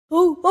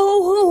Ho, ho,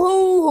 ho,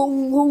 ho,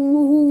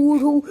 ho,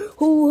 ho,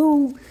 ho,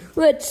 ho.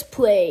 Let's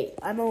play.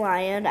 I'm a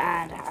lion,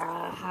 and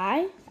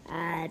hi,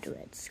 and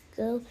let's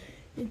go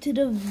into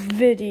the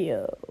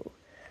video.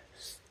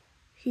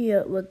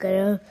 Here, we're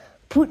gonna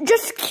put,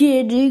 just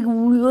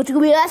kidding, what's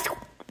gonna be last?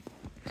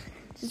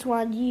 Just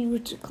want you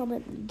to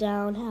comment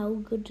down how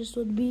good this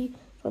would be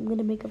if I'm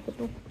gonna make a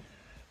video.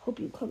 Hope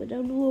you comment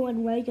down below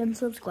and like and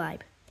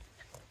subscribe.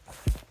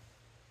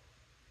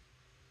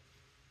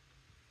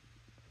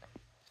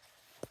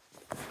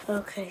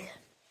 Okay,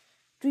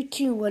 3,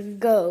 2, 1,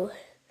 go.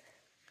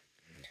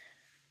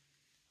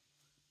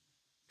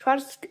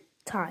 Trust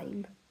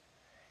time.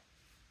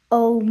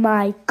 Oh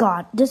my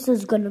God, this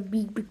is gonna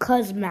be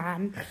because,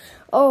 man.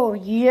 Oh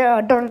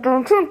yeah, dun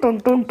dun dun dun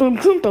dun dun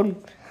dun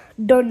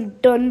dun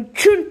dun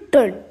dun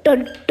dun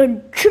dun dun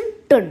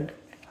dun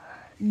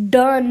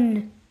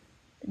dun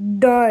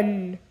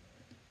dun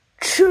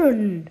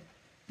chun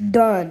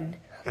dun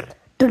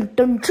dun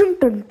dun chun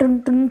dun dun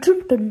dun chun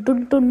dun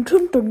dun dun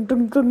chun dun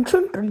dun dun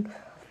chun dun.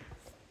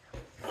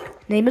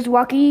 Name is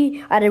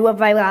Wacky. I don't know if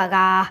I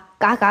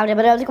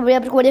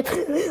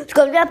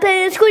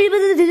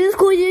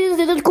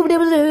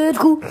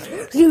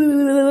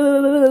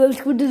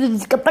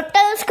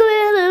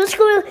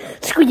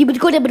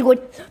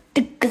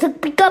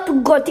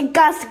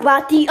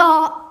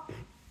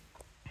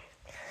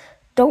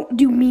Don't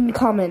do mean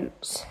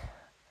comments.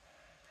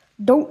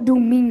 Don't do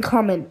mean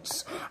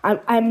comments.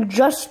 I'm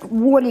just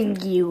warning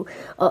you.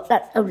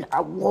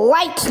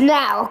 Right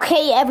now,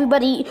 okay,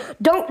 everybody?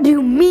 Don't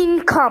do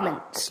mean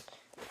comments.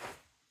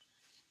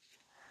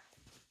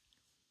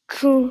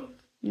 True.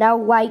 Now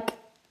like,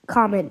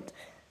 comment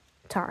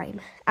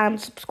time, and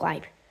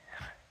subscribe.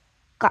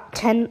 Got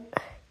 10,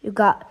 you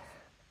got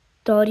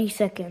 30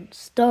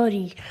 seconds.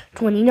 30,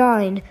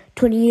 29,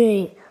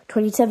 28,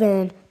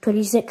 27,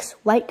 26.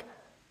 Like,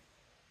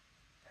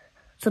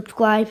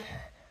 subscribe,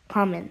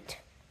 comment.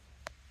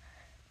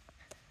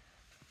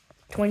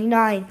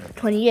 29,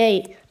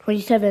 28,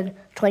 27,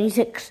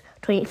 26,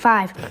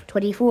 25,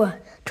 24,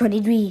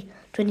 23,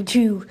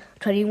 22,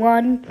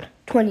 21,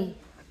 20,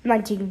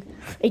 19,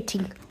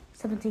 18,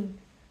 17,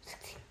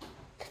 16,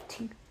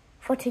 15,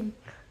 14,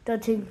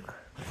 13,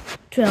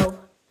 12,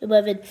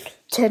 11,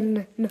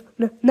 10,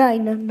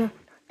 9,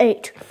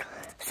 8,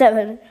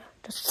 7,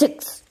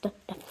 6,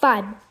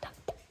 5,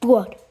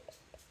 4,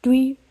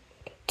 3,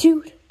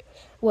 2,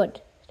 1.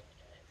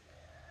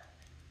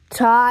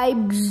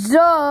 Time's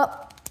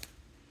up.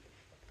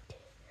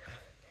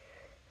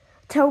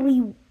 Tell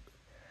me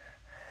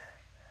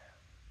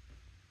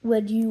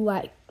when you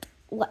like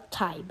what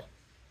time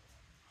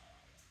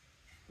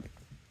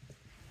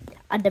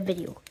on the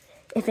video.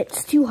 If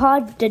it's too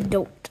hard, then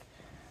don't.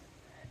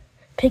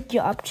 Pick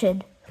your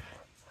option.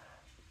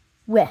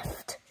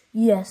 Left,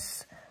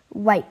 yes.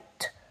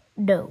 Right,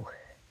 no.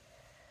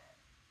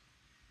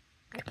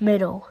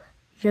 Middle,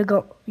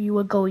 you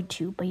were going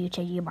to, but you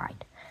changed your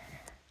mind.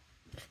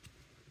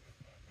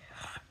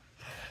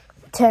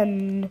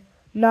 10,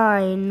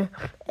 9,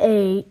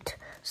 8,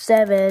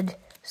 7,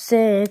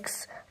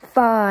 6,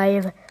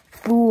 5,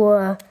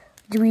 4,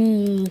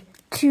 3,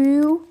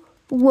 2,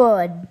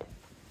 1.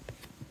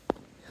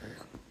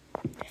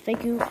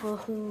 Thank you for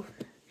who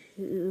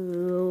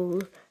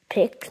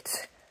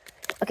picked.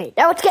 Okay,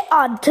 now let's get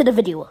on to the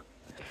video.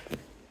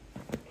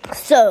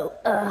 So,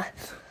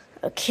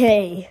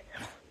 okay.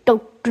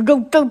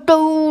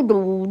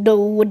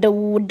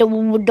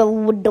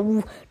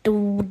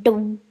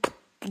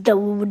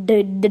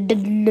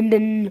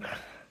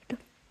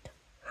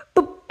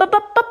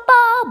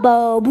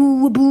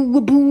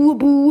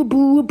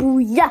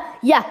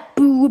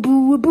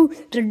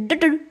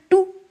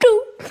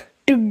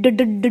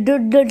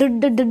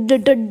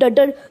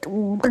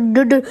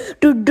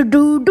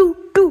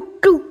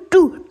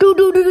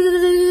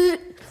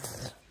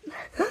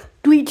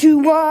 Three, two,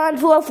 one,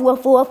 4, 4,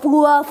 4,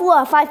 4,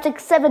 4, 5,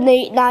 6, 7,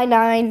 8, 9,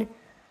 9.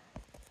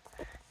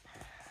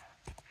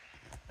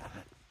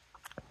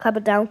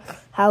 Comment down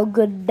how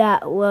good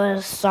that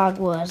song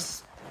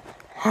was.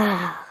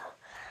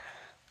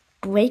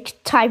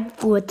 Break time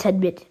for 10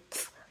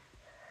 minutes.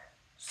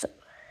 So,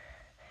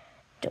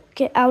 don't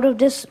get out of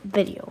this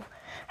video.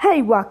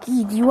 Hey,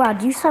 Wacky, do you want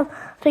to do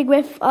something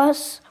with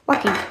us?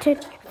 Wacky, turn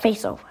your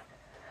face over.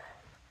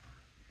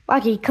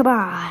 Wacky, come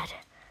on.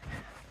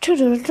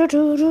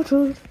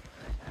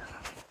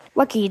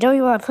 Wacky, don't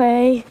you want to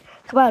play?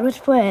 Come on, let's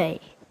play.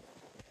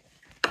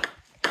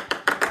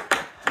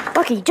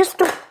 Wacky, just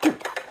don't do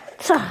that.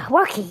 So,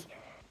 Wacky,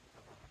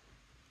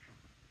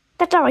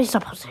 that's not what you're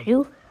supposed to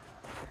do.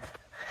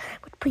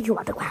 Let's put you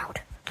on the ground.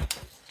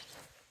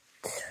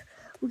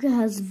 Look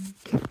at his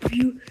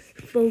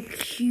beautiful,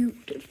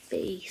 cute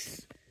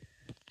face.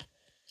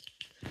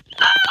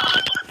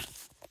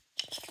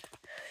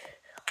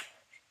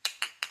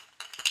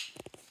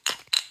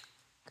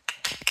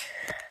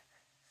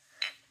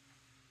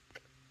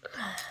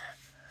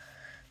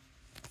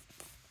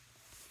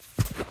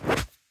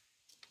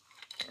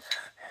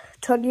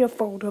 Turn your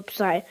phone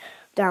upside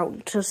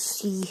down to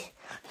see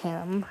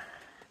him.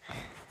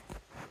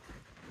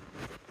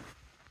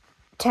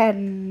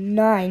 10,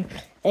 9,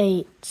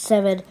 8,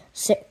 7,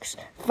 6,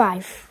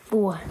 5,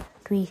 4,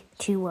 3,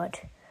 2, 1.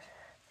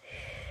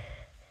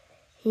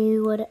 He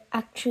would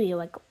actually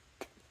like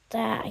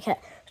that. I can't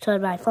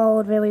turn my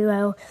phone very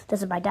well.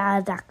 This is my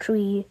dad's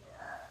actually.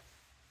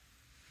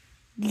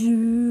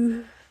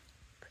 Do,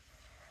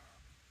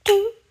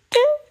 do,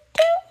 do,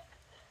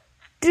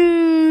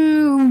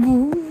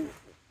 do.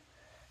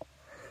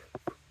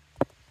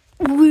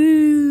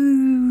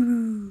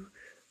 Woo.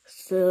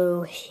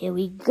 So here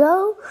we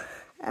go.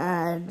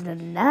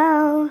 And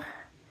now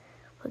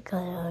we're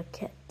gonna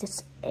get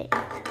this egg.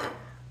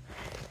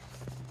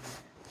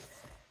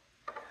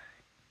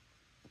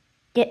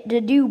 Get the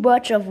new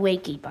bunch of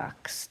Wakey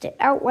Box. They're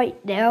out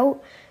right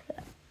now.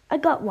 I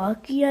got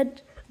lucky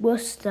and more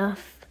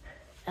stuff.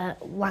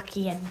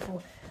 Lucky and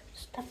more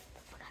stuff.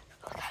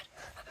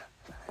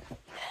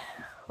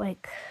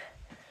 Like,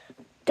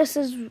 this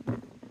is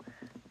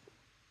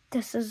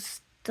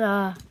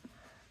the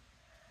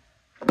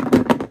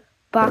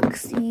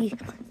boxy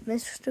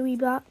mystery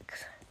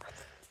box.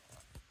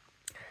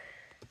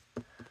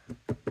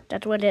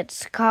 That's what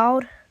it's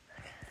called.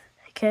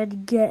 I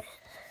can get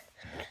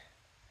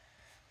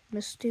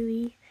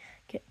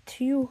get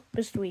 2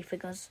 mystery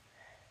figures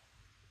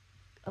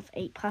of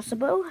 8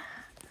 possible.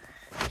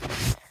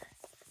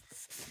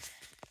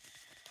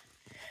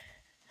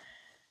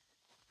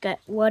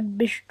 Get 1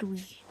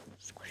 mystery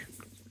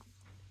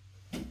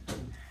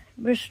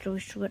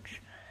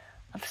switch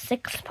of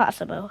 6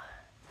 possible.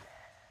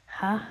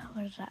 Huh?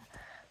 What does that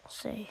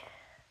say?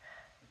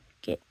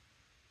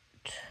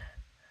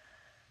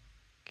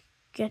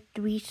 Get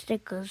 3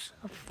 stickers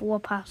of 4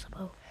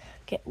 possible.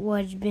 Get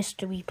 1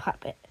 mystery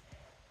puppet.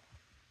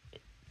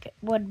 Get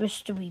 1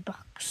 mystery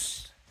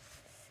box.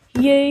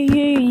 Yay,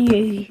 yay,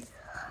 yay.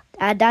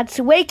 And that's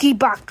a Wakey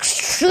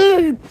Box.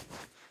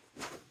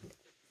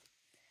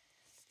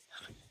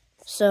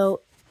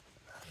 So,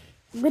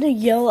 I'm gonna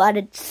yell at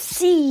it,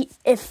 see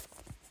if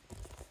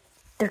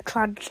the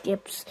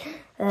transcripts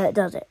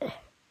does it.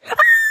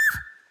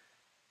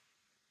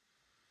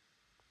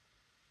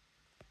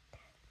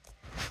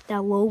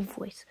 That low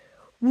voice.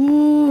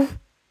 Woo,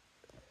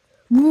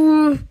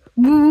 woo,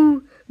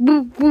 woo,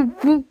 woo, woo,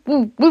 woo,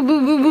 woo,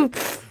 woo, woo.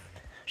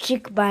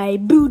 Shake my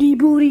booty,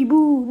 booty,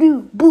 boo,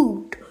 doo,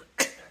 boo,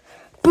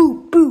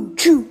 boo, boo,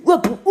 choo,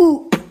 up,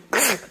 ooh,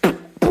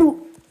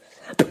 boo,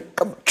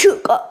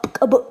 choo, up,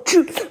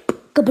 choo,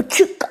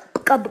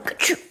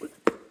 choo.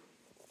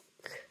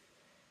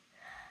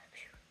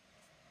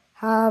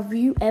 Have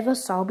you ever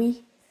saw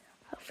me?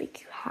 I think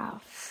you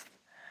have.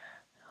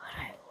 What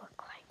I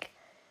look like.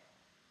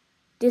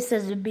 This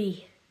is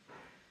me.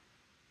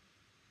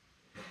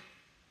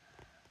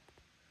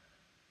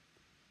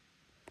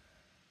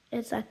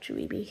 It's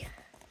actually me.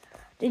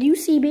 Did you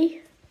see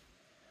me?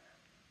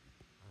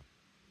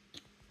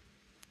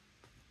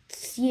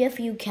 See if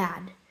you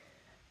can.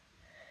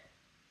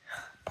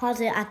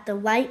 Pause it at the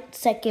right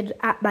second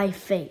at my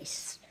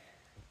face.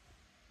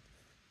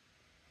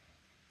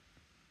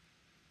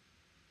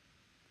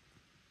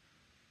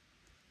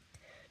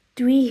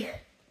 3,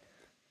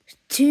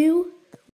 2,